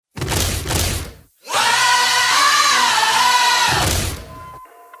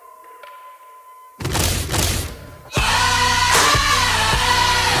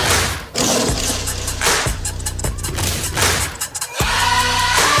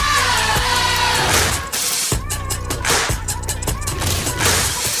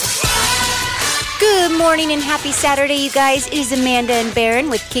morning and happy Saturday, you guys. It is Amanda and Barron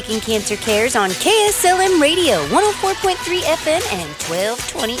with Kicking Cancer Cares on KSLM Radio, 104.3 FM and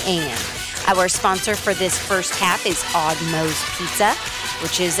 1220 AM. Our sponsor for this first half is Odd Moe's Pizza,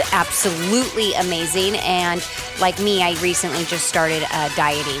 which is absolutely amazing. And like me, I recently just started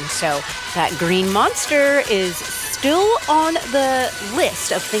dieting. So that green monster is still on the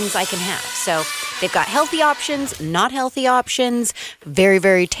list of things I can have. So they've got healthy options, not healthy options, very,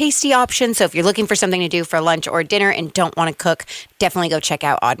 very tasty options. So if you're looking for something to do for lunch or dinner and don't want to cook, definitely go check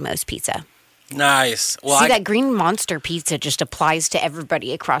out Odd Moe's Pizza. Nice. Well, that green monster pizza just applies to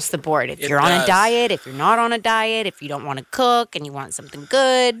everybody across the board. If you're on a diet, if you're not on a diet, if you don't want to cook and you want something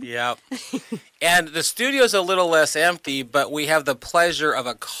good. Yep. And the studio's a little less empty, but we have the pleasure of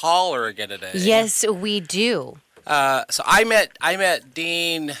a caller again today. Yes, we do. So I met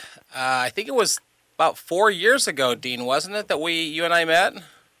Dean, I think it was about 4 years ago, Dean, wasn't it, that you and I met?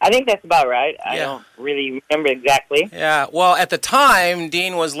 I think that's about right. I don't really remember exactly. Yeah, well, at the time,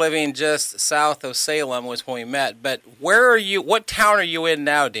 Dean was living just south of Salem was when we met. But what town are you in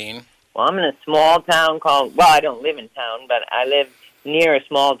now, Dean? Well, I'm in a small town I don't live in town, but I live near a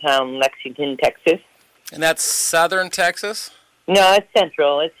small town, Lexington, Texas. And that's southern Texas? No, it's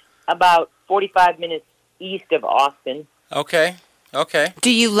central. It's about 45 minutes east of Austin. Okay.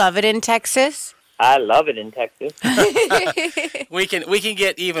 Do you love it in Texas? I love it in Texas. We can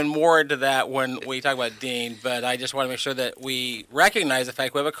get even more into that when we talk about Dean, but I just want to make sure that we recognize the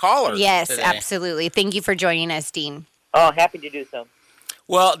fact we have a caller. Yes, today. Absolutely. Thank you for joining us, Dean. Oh, happy to do so.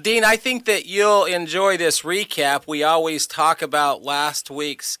 Well, Dean, I think that you'll enjoy this recap. We always talk about last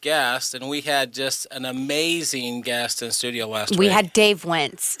week's guest, and we had just an amazing guest in studio last week. We had Dave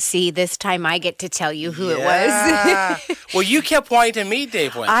Wentz. See, this time I get to tell you who it was. Well, you kept wanting to meet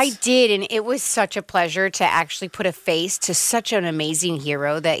Dave Wentz. I did, and it was such a pleasure to actually put a face to such an amazing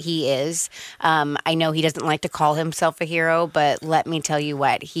hero that he is. I know he doesn't like to call himself a hero, but let me tell you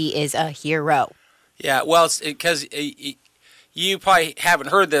what, he is a hero. Yeah, well, it's because you probably haven't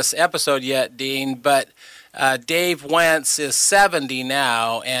heard this episode yet, Dean, but Dave Wentz is 70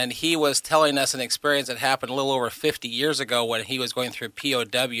 now, and he was telling us an experience that happened a little over 50 years ago when he was going through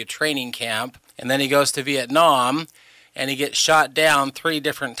POW training camp, and then he goes to Vietnam, and he gets shot down 3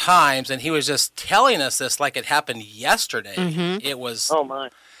 different times, and he was just telling us this like it happened yesterday. Mm-hmm. It was... Oh, my.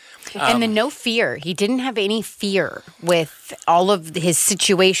 And the no fear. He didn't have any fear with all of his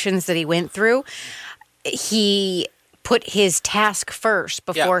situations that he went through. He put his task first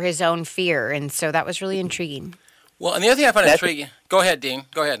before his own fear, and so that was really intriguing. Well, and the other thing I found intriguing... Go ahead, Dean.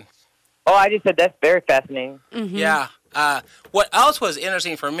 Go ahead. Oh, I just said that's very fascinating. Mm-hmm. Yeah. What else was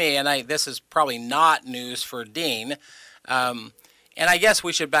interesting for me, and this is probably not news for Dean, and I guess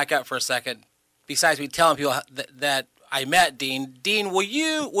we should back up for a second. Besides me telling people that I met Dean, will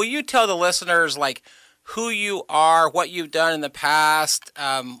you tell the listeners like who you are, what you've done in the past,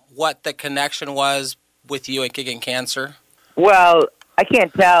 what the connection was with you and Kicking Cancer? Well, I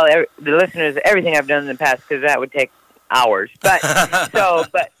can't tell the listeners everything I've done in the past because that would take hours. But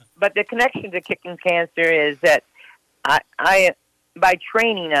but the connection to Kicking Cancer is that I by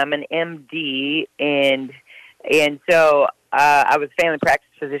training I'm an MD and so I was a family practice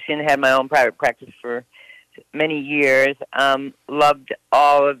physician, had my own private practice for many years. Loved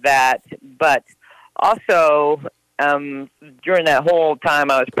all of that, but also during that whole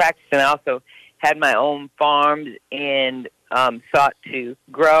time I was practicing, I also had my own farms and sought to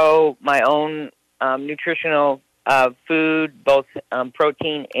grow my own nutritional food, both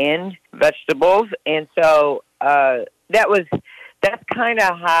protein and vegetables. And so that's kind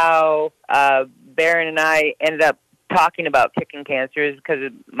of how Barron and I ended up talking about Kicking Cancer, is because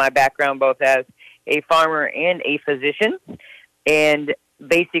of my background both as a farmer and a physician. And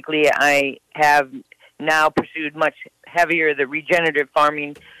basically I have now pursued much heavier the regenerative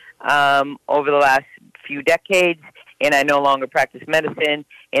farming over the last few decades, and I no longer practice medicine,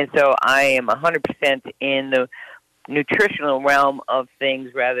 and so I am 100% in the nutritional realm of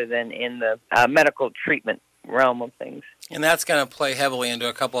things rather than in the medical treatment realm of things. And that's going to play heavily into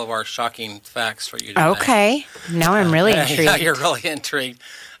a couple of our shocking facts for you today. Okay. Now I'm really intrigued. Yeah, you're really intrigued.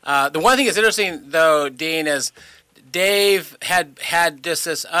 The one thing that's interesting, though, Dean, is Dave had just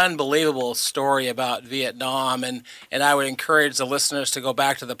this unbelievable story about Vietnam, and I would encourage the listeners to go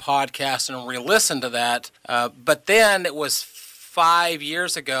back to the podcast and re-listen to that. But then it was 5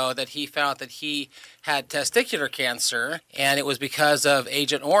 years ago that he found that he had testicular cancer, and it was because of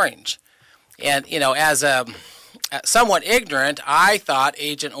Agent Orange. And, as somewhat ignorant, I thought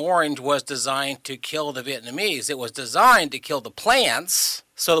Agent Orange was designed to kill the Vietnamese. It was designed to kill the plants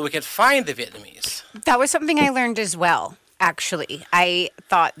so that we could find the Vietnamese. That was something I learned as well, actually. I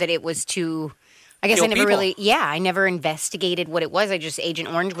thought that it was to I guess kill I never people. I never investigated what it was. I just,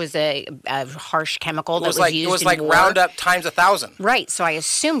 Agent Orange was a harsh chemical that was used It was in like war. Roundup times 1,000. Right, so I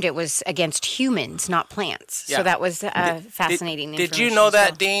assumed it was against humans, not plants. Yeah. So that was fascinating. Did you information know as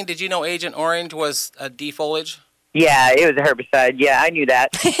that, well. Dean? Did you know Agent Orange was a defoliage? Yeah, it was a herbicide. Yeah, I knew that.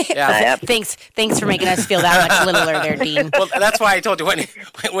 Yeah. Thanks for making us feel that much littler there, Dean. Well, that's why I told you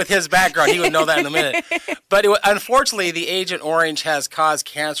with his background, he would know that in a minute. But unfortunately, the Agent Orange has caused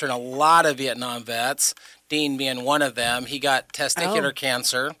cancer in a lot of Vietnam vets, Dean being one of them. He got testicular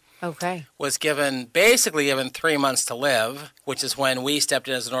cancer. Okay. Was basically given 3 months to live, which is when we stepped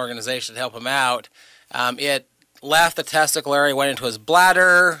in as an organization to help him out. It left the testicle area, went into his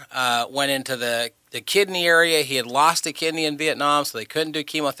bladder, went into the kidney area. He had lost a kidney in Vietnam, so they couldn't do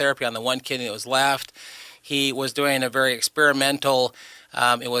chemotherapy on the one kidney that was left. He was doing a very experimental,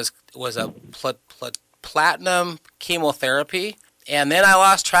 it was a platinum chemotherapy. And then I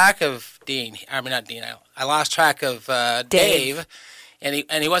lost track of I lost track of Dave. And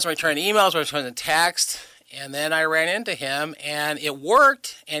he wasn't returning emails, wasn't returning text. And then I ran into him, and it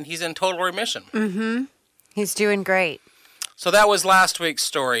worked, and he's in total remission. Mm-hmm. He's doing great. So that was last week's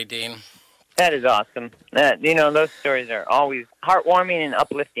story, Dean. That is awesome. Those stories are always heartwarming and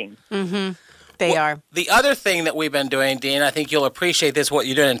uplifting. Mm-hmm. They are. The other thing that we've been doing, Dean, I think you'll appreciate this, what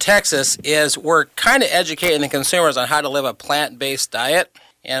you're doing in Texas, is we're kind of educating the consumers on how to live a plant-based diet.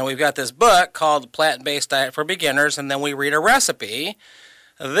 And we've got this book called Plant-Based Diet for Beginners, and then we read a recipe.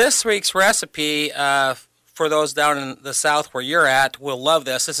 This week's recipe, for those down in the South where you're at, will love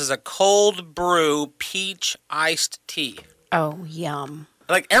this. This is a cold brew peach iced tea. Oh, yum.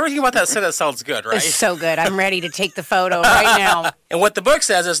 Like, everything about that sentence sounds good, right? It's so good. I'm ready to take the photo right now. And what the book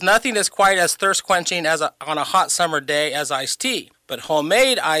says is nothing is quite as thirst-quenching on a hot summer day as iced tea. But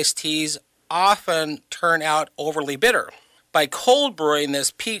homemade iced teas often turn out overly bitter. By cold brewing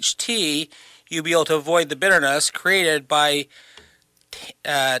this peach tea, you'll be able to avoid the bitterness created by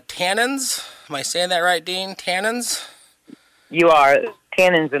tannins. Am I saying that right, Dean? Tannins? You are.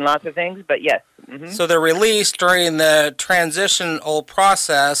 Tannins and lots of things, but yes. Mm-hmm. So they're released during the transitional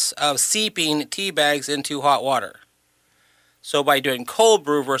process of seeping tea bags into hot water. So by doing cold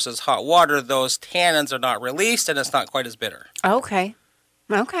brew versus hot water, those tannins are not released, and it's not quite as bitter. Okay.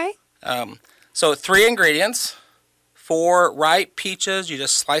 So 3 ingredients. 4 ripe peaches, you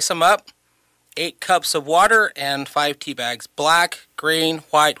just slice them up. 8 cups of water and 5 tea bags. Black, green,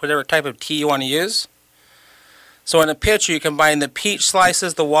 white, whatever type of tea you want to use. So in a pitcher, you combine the peach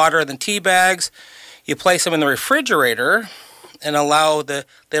slices, the water, and the tea bags. You place them in the refrigerator and allow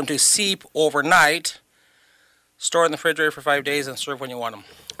them to seep overnight. Store in the refrigerator for 5 days and serve when you want them.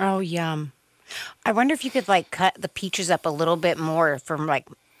 Oh, yum. I wonder if you could, cut the peaches up a little bit more from, I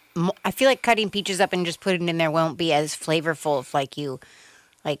feel like cutting peaches up and just putting it in there won't be as flavorful if,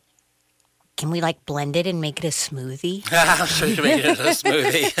 can we, blend it and make it a smoothie? I'm sure you can make it a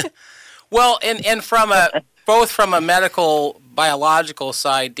smoothie. Well, and both from a medical, biological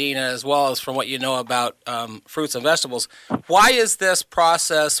side, Dean, as well as from what you know about fruits and vegetables, why is this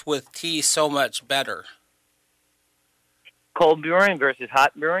process with tea so much better? Cold brewing versus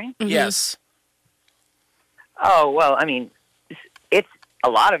hot brewing? Mm-hmm. Yes. Oh, well, it's a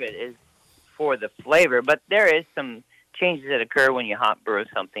lot of it is for the flavor, but there is some changes that occur when you hot brew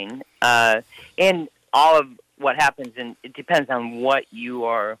something. And all of what happens, and it depends on what you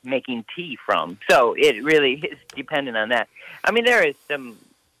are making tea from. So it really is dependent on that. There is some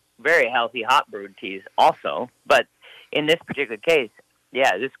very healthy hot brewed teas also, but in this particular case,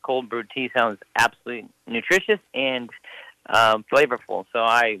 yeah, this cold brewed tea sounds absolutely nutritious and flavorful. So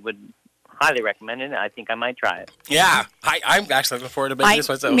I would highly recommend it. I think I might try it. Yeah, I'm actually looking forward to making this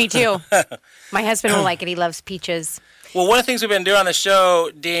myself. Me too. My husband will like it. He loves peaches. Well, one of the things we've been doing on the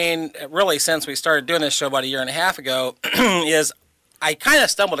show, Dean, really since we started doing this show about 1.5 years ago, is I kind of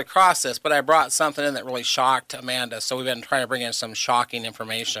stumbled across this, but I brought something in that really shocked Amanda. So we've been trying to bring in some shocking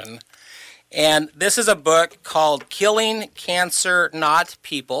information. And this is a book called Killing Cancer, Not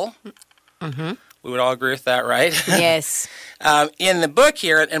People. Mm-hmm. We would all agree with that, right? Yes. In the book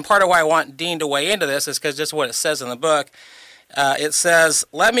here, and part of why I want Dean to weigh into this is because just what it says in the book. It says,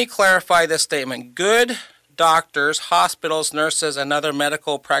 let me clarify this statement. Good doctors, hospitals, nurses, and other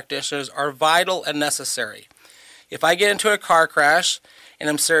medical practitioners are vital and necessary. If I get into a car crash and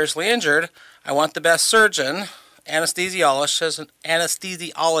I'm seriously injured, I want the best surgeon,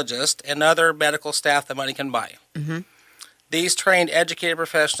 anesthesiologist, and other medical staff that money can buy. Mm-hmm. These trained, educated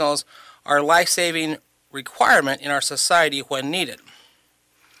professionals are a life-saving requirement in our society when needed.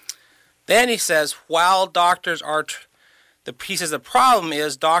 Then he says, while doctors are... the problem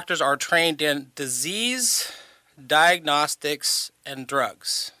is doctors are trained in disease, diagnostics, and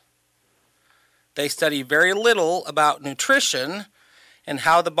drugs. They study very little about nutrition and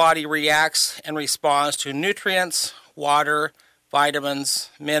how the body reacts and responds to nutrients, water, vitamins,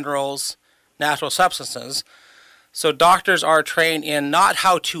 minerals, natural substances. So doctors are trained in not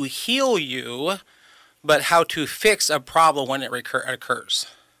how to heal you, but how to fix a problem when it occurs.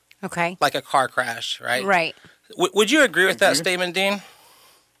 Okay. Like a car crash, right? Right. Would you agree with that statement, Dean?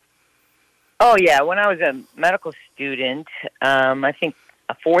 Oh, yeah. When I was a medical student, I think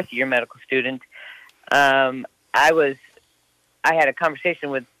a fourth-year medical student, I had a conversation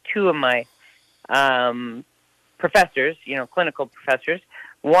with two of my professors, clinical professors.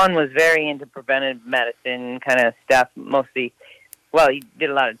 One was very into preventive medicine kind of stuff, mostly. Well, he did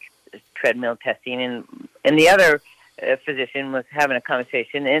a lot of treadmill testing, and the other physician was having a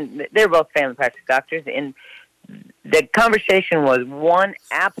conversation, and they're both family practice doctors, and the conversation was one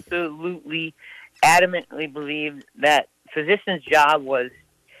absolutely adamantly believed that physician's job was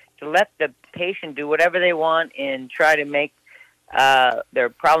to let the patient do whatever they want and try to make their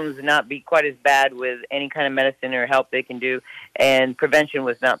problems not be quite as bad with any kind of medicine or help they can do, and prevention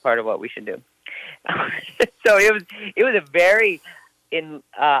was not part of what we should do. So it was a very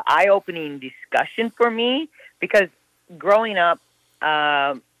eye-opening discussion for me, because growing up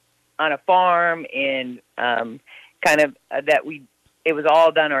on a farm and it was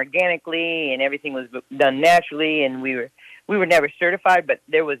all done organically and everything was done naturally, and we were never certified, but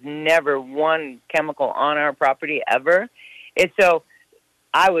there was never one chemical on our property ever. And so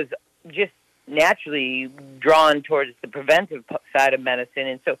I was just naturally drawn towards the preventive side of medicine.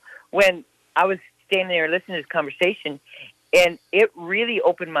 And so when I was standing there listening to this conversation, and it really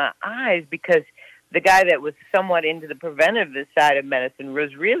opened my eyes, because the guy that was somewhat into the preventive side of medicine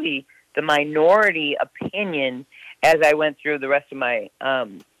was really the minority opinion as I went through the rest of my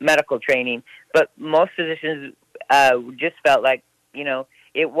medical training. But most physicians just felt like,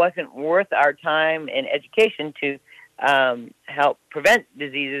 it wasn't worth our time and education to help prevent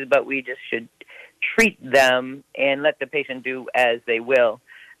diseases, but we just should treat them and let the patient do as they will.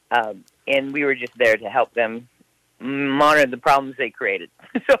 And we were just there to help them monitor the problems they created,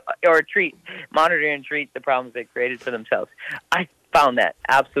 monitor and treat the problems they created for themselves. I found that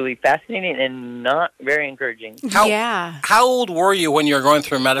absolutely fascinating and not very encouraging. How old were you when you were going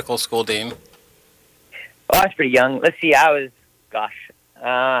through medical school, Dean? Oh, I was pretty young. Let's see, I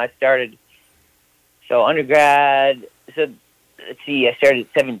started, undergrad, I started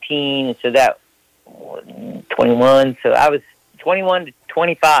at 17, so that 21, so I was 21 to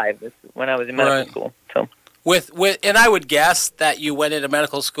 25 when I was in medical school. So. And I would guess that you went into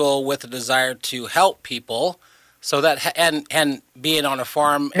medical school with a desire to help people, so that and being on a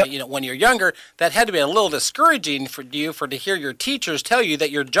farm, when you're younger, that had to be a little discouraging for you to hear your teachers tell you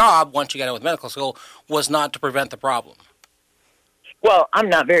that your job, once you got out with medical school, was not to prevent the problem. Well, I'm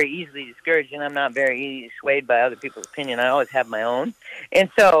not very easily discouraged, and I'm not very easily swayed by other people's opinion. I always have my own,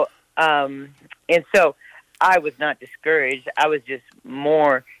 and so I was not discouraged. I was just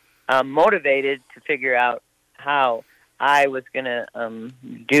more motivated to figure out how I was going to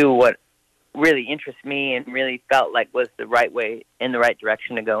do what really interests me and really felt like was the right way, in the right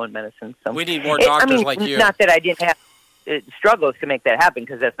direction to go in medicine. So we need more doctors like you. Not that I didn't have struggles to make that happen,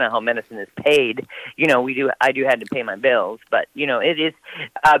 because that's not how medicine is paid. I do had to pay my bills, but it is.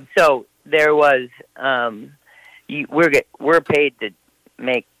 So there was. We're paid to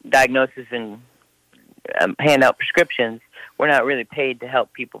make diagnoses and hand out prescriptions. We're not really paid to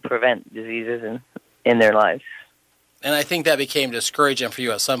help people prevent diseases in their lives. And I think that became discouraging for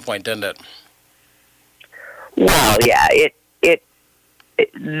you at some point, didn't it? Well, yeah.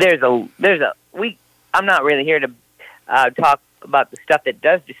 I'm not really here to talk about the stuff that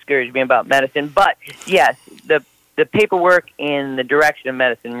does discourage me about medicine, but yes, the paperwork and the direction of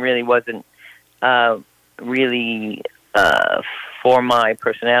medicine really wasn't for my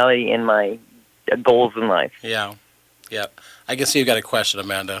personality and my goals in life. Yeah. I guess you've got a question,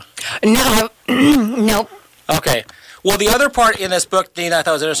 Amanda. No. Nope. Okay. Well, the other part in this book, Dean, I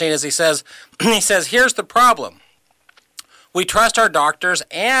thought was interesting, is he says, here's the problem. We trust our doctors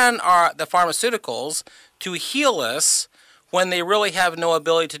and the pharmaceuticals to heal us when they really have no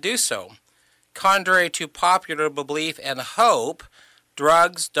ability to do so. Contrary to popular belief and hope,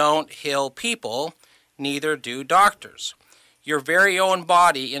 drugs don't heal people, neither do doctors. Your very own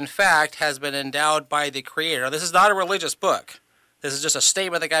body, in fact, has been endowed by the Creator. Now, this is not a religious book. This is just a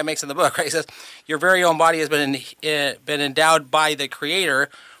statement the guy makes in the book, right? He says, your very own body has been endowed by the Creator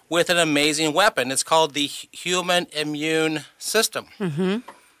with an amazing weapon. It's called the human immune system. Mm-hmm.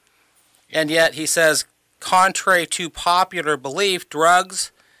 And yet, he says, contrary to popular belief,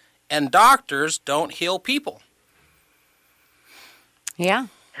 drugs and doctors don't heal people. Yeah.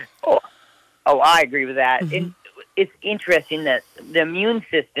 Oh, I agree with that. It's interesting that the immune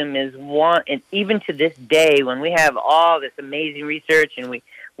system is one, and even to this day, when we have all this amazing research and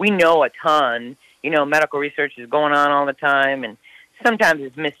we know a ton, medical research is going on all the time, and sometimes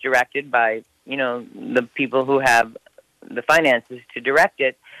it's misdirected by, the people who have the finances to direct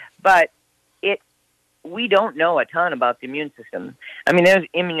it, but we don't know a ton about the immune system. I mean, there's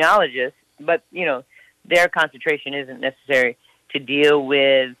immunologists, but, their concentration isn't necessary to deal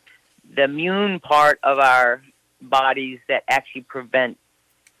with the immune part of our bodies that actually prevent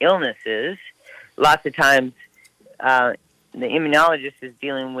illnesses. Lots of times, the immunologist is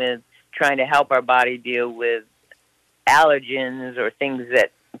dealing with trying to help our body deal with allergens or things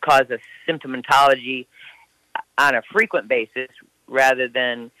that cause a symptomatology on a frequent basis rather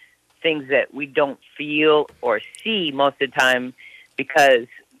than things that we don't feel or see most of the time, because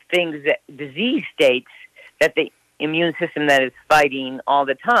disease states that the immune system that is fighting all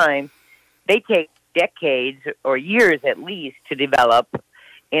the time, they take decades or years at least to develop.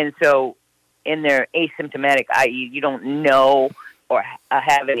 And so in their asymptomatic, i.e. you don't know or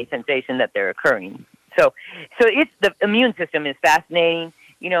have any sensation that they're occurring. So it's the immune system is fascinating,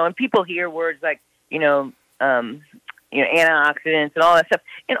 and people hear words like, antioxidants and all that stuff.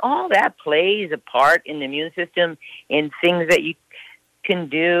 And all that plays a part in the immune system in things that you can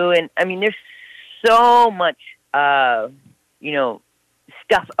do. And I mean, there's so much,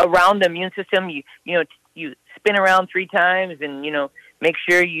 stuff around the immune system. You spin around 3 times and, make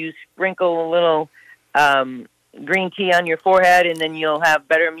sure you sprinkle a little green tea on your forehead, and then you'll have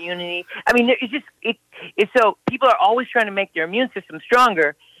better immunity. I mean, it's so people are always trying to make their immune system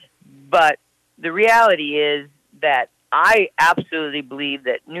stronger, but the reality is that I absolutely believe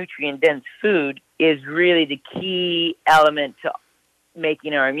that nutrient-dense food is really the key element to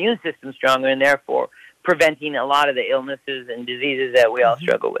making our immune system stronger and therefore preventing a lot of the illnesses and diseases that we all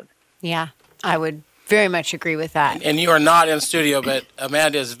struggle with. Yeah, I would very much agree with that. And you are not in studio, but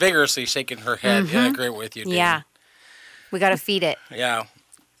Amanda is vigorously shaking her head in agreement with you, Dean. Yeah, we got to feed it. Yeah.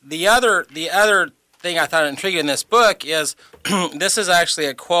 The other thing I thought intriguing in this book is this is actually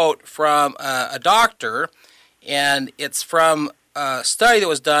a quote from a doctor, and it's from a study that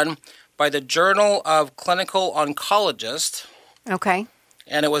was done by the Journal of Clinical Oncologist. Okay.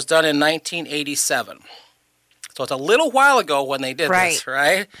 And it was done in 1987. So it's a little while ago when they did this,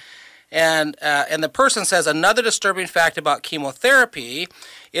 right? And the person says, another disturbing fact about chemotherapy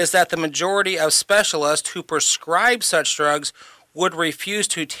is that the majority of specialists who prescribe such drugs would refuse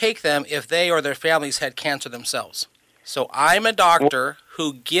to take them if they or their families had cancer themselves. So I'm a doctor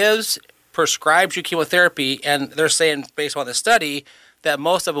who prescribes you chemotherapy, and they're saying, based on the study, that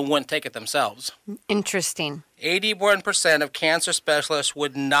most of them wouldn't take it themselves. Interesting. 81% of cancer specialists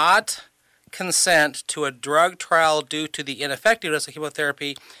would not consent to a drug trial due to the ineffectiveness of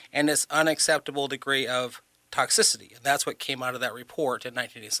chemotherapy and its unacceptable degree of toxicity. And that's what came out of that report in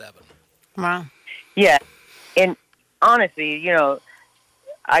 1987. Wow. Yeah. And honestly,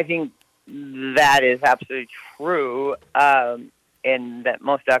 I think that is absolutely true, and that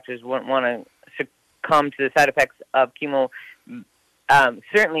most doctors wouldn't want to succumb to the side effects of chemo.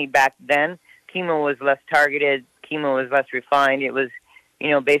 Certainly back then, chemo was less targeted, chemo was less refined. It was,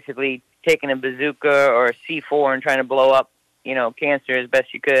 basically taking a bazooka or a C4 and trying to blow up, cancer as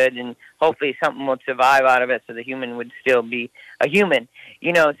best you could, and hopefully something would survive out of it so the human would still be a human.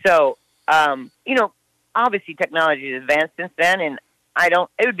 So, obviously technology has advanced since then, and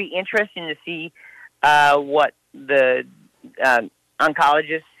it would be interesting to see what the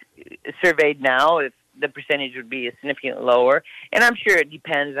oncologists surveyed now, if the percentage would be significantly lower. And I'm sure it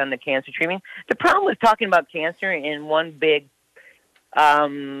depends on the cancer treatment. The problem with talking about cancer in one big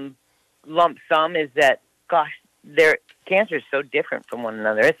lump sum is that, gosh, cancer is so different from one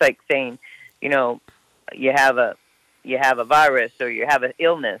another. It's like saying, you have a virus or you have an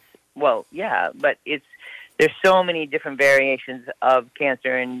illness. Well, yeah, but there's so many different variations of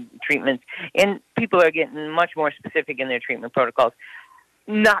cancer and treatments, and people are getting much more specific in their treatment protocols.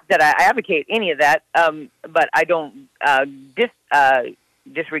 Not that I advocate any of that, but I don't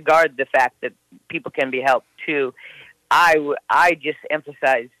disregard the fact that people can be helped too. I just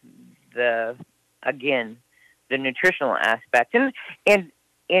emphasize the nutritional aspect, and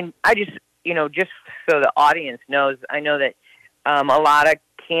I just just so the audience knows, I know that a lot of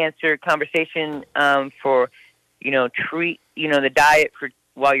cancer conversation for the diet for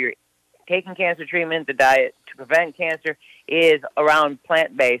while you're taking cancer treatment, the diet to prevent cancer is around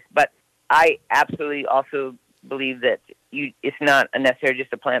plant-based, but I absolutely also believe that it's not necessarily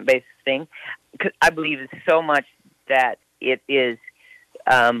just a plant-based thing, because I believe it's so much that it is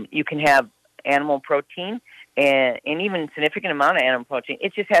you can have animal protein, and even significant amount of animal protein.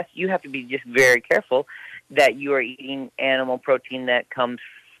 It just you have to be just very careful that you are eating animal protein that comes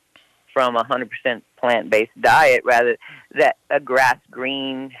from a 100% plant-based diet rather than a grass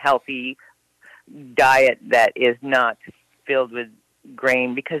green healthy diet that is not filled with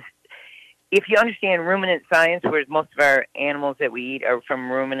grain. Because if you understand ruminant science, whereas most of our animals that we eat are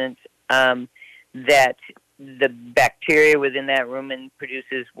from ruminants, that the bacteria within that rumen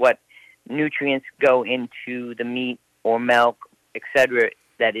produces what nutrients go into the meat or milk, etc.,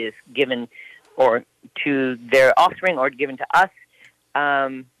 that is given or to their offspring or given to us.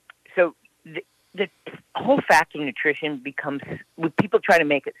 So the whole fact of nutrition becomes, when people try to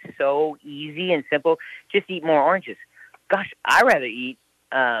make it so easy and simple, just eat more oranges. Gosh, I'd rather eat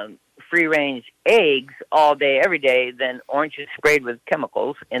free-range eggs all day, every day, than oranges sprayed with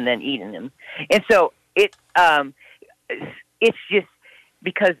chemicals and then eating them. And so it's just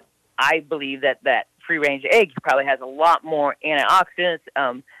because I believe that free-range eggs probably has a lot more antioxidants,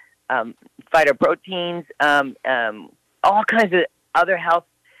 phytoproteins, all kinds of other health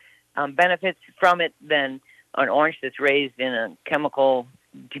benefits from it than an orange that's raised in a chemical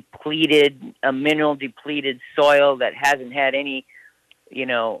depleted, a mineral depleted soil that hasn't had any,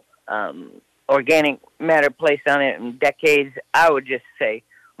 organic matter placed on it in decades. I would just say,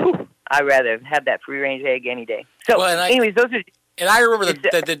 I'd rather have that free range egg any day. So, anyways, those are. And I remember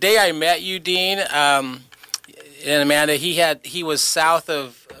the day I met you, Dean, and Amanda. He was south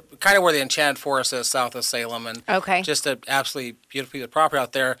of, kind of where the Enchanted Forest is, south of Salem, and just an absolutely beautiful piece of property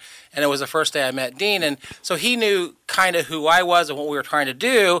out there. And it was the first day I met Dean, and so he knew kind of who I was and what we were trying to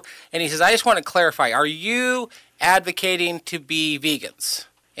do. And he says, "I just want to clarify: are you advocating to be vegans?"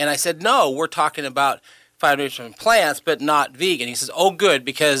 And I said, "No, we're talking about phytonutrients from plants, but not vegan." He says, "Oh, good,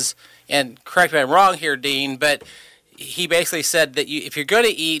 because," and correct me if I'm wrong here, Dean, but he basically said that if you're going to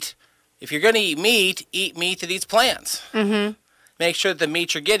eat meat, eat meat that eats plants. Mm-hmm. Make sure that the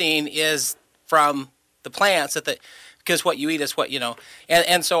meat you're getting is from the plants, because what you eat is what you know.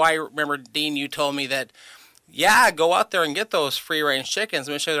 And so I remember, Dean, you told me that, go out there and get those free-range chickens.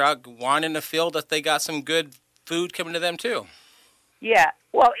 Make sure they're out wandering the field, that they got some good food coming to them too. Yeah.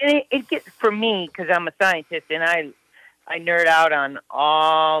 Well, it gets, for me, because I'm a scientist and I nerd out on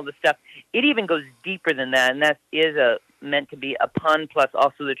all the stuff. It even goes deeper than that, and that is meant to be a pun plus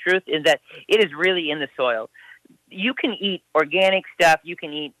also the truth, is that it is really in the soil. You can eat organic stuff, you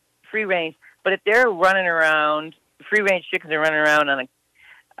can eat free range, but if they're running around, free range chickens are running around on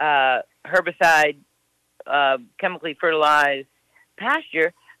a herbicide, chemically fertilized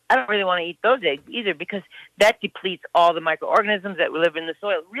pasture, I don't really want to eat those eggs either, because that depletes all the microorganisms that live in the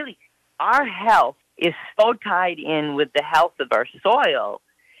soil. Really, our health is so tied in with the health of our soil.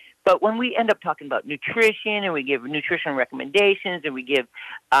 But when we end up talking about nutrition, and we give nutrition recommendations, and we give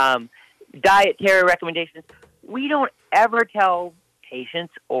dietary recommendations, we don't ever tell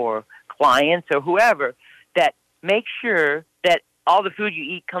patients or clients or whoever that make sure that all the food you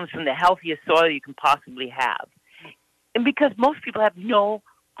eat comes from the healthiest soil you can possibly have. And because most people have no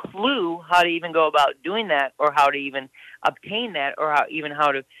clue how to even go about doing that, or how to even obtain that, or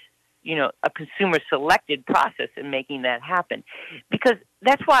how to, a consumer selected process in making that happen. Because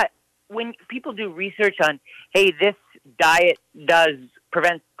that's why when people do research on, hey, this diet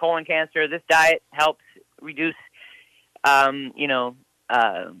prevents colon cancer, this diet helps reduce,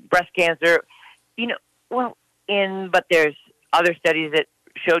 breast cancer, but there's other studies that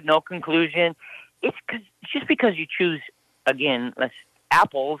showed no conclusion. It's just because you choose, again,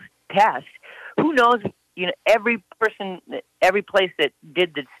 apples test, who knows, every place that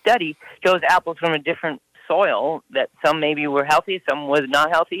did the study chose apples from a different soil, that some maybe were healthy, some was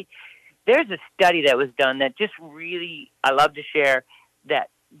not healthy. There's a study that was done that just really, I love to share, that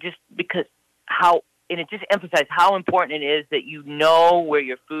just because and it just emphasized how important it is that you know where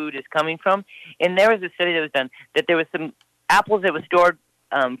your food is coming from. And there was a study that was done that there was some apples that were stored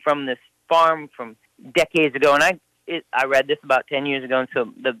from this farm from decades ago, and I read this about 10 years ago, and so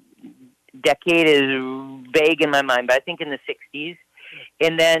the decade is vague in my mind, but I think in the 60s.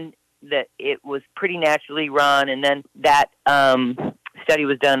 And then that it was pretty naturally run, and then that study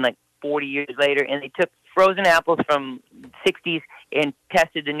was done like 40 years later, and they took frozen apples from 60s and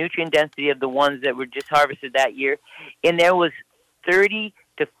tested the nutrient density of the ones that were just harvested that year, and there was 30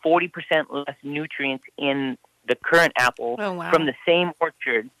 to 40% less nutrients in the current apple from the same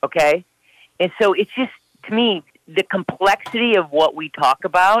orchard, okay? And so it's just, to me, the complexity of what we talk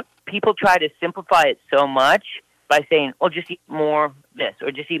about, people try to simplify it so much by saying, just eat more this,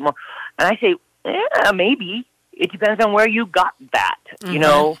 or just eat more. And I say, maybe. It depends on where you got that,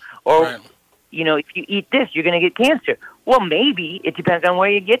 or, if you eat this, you're going to get cancer. Well, maybe. It depends on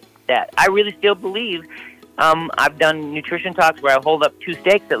where you get that. I really still believe I've done nutrition talks where I hold up 2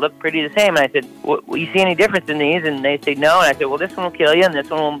 steaks that look pretty the same, and I said, you see any difference in these? And they say no, and I said, well, this one will kill you, and this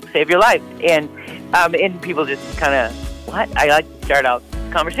one will save your life. And people just kind of, what? I like to start out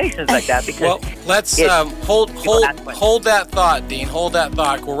conversations like that because. Well, let's hold that thought, Dean. Hold that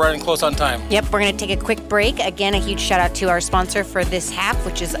thought. We're running close on time. Yep, we're going to take a quick break. Again, a huge shout out to our sponsor for this half,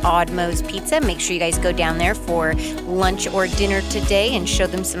 which is Odd Mo's Pizza. Make sure you guys go down there for lunch or dinner today and show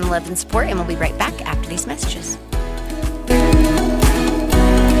them some love and support. And we'll be right back after these messages.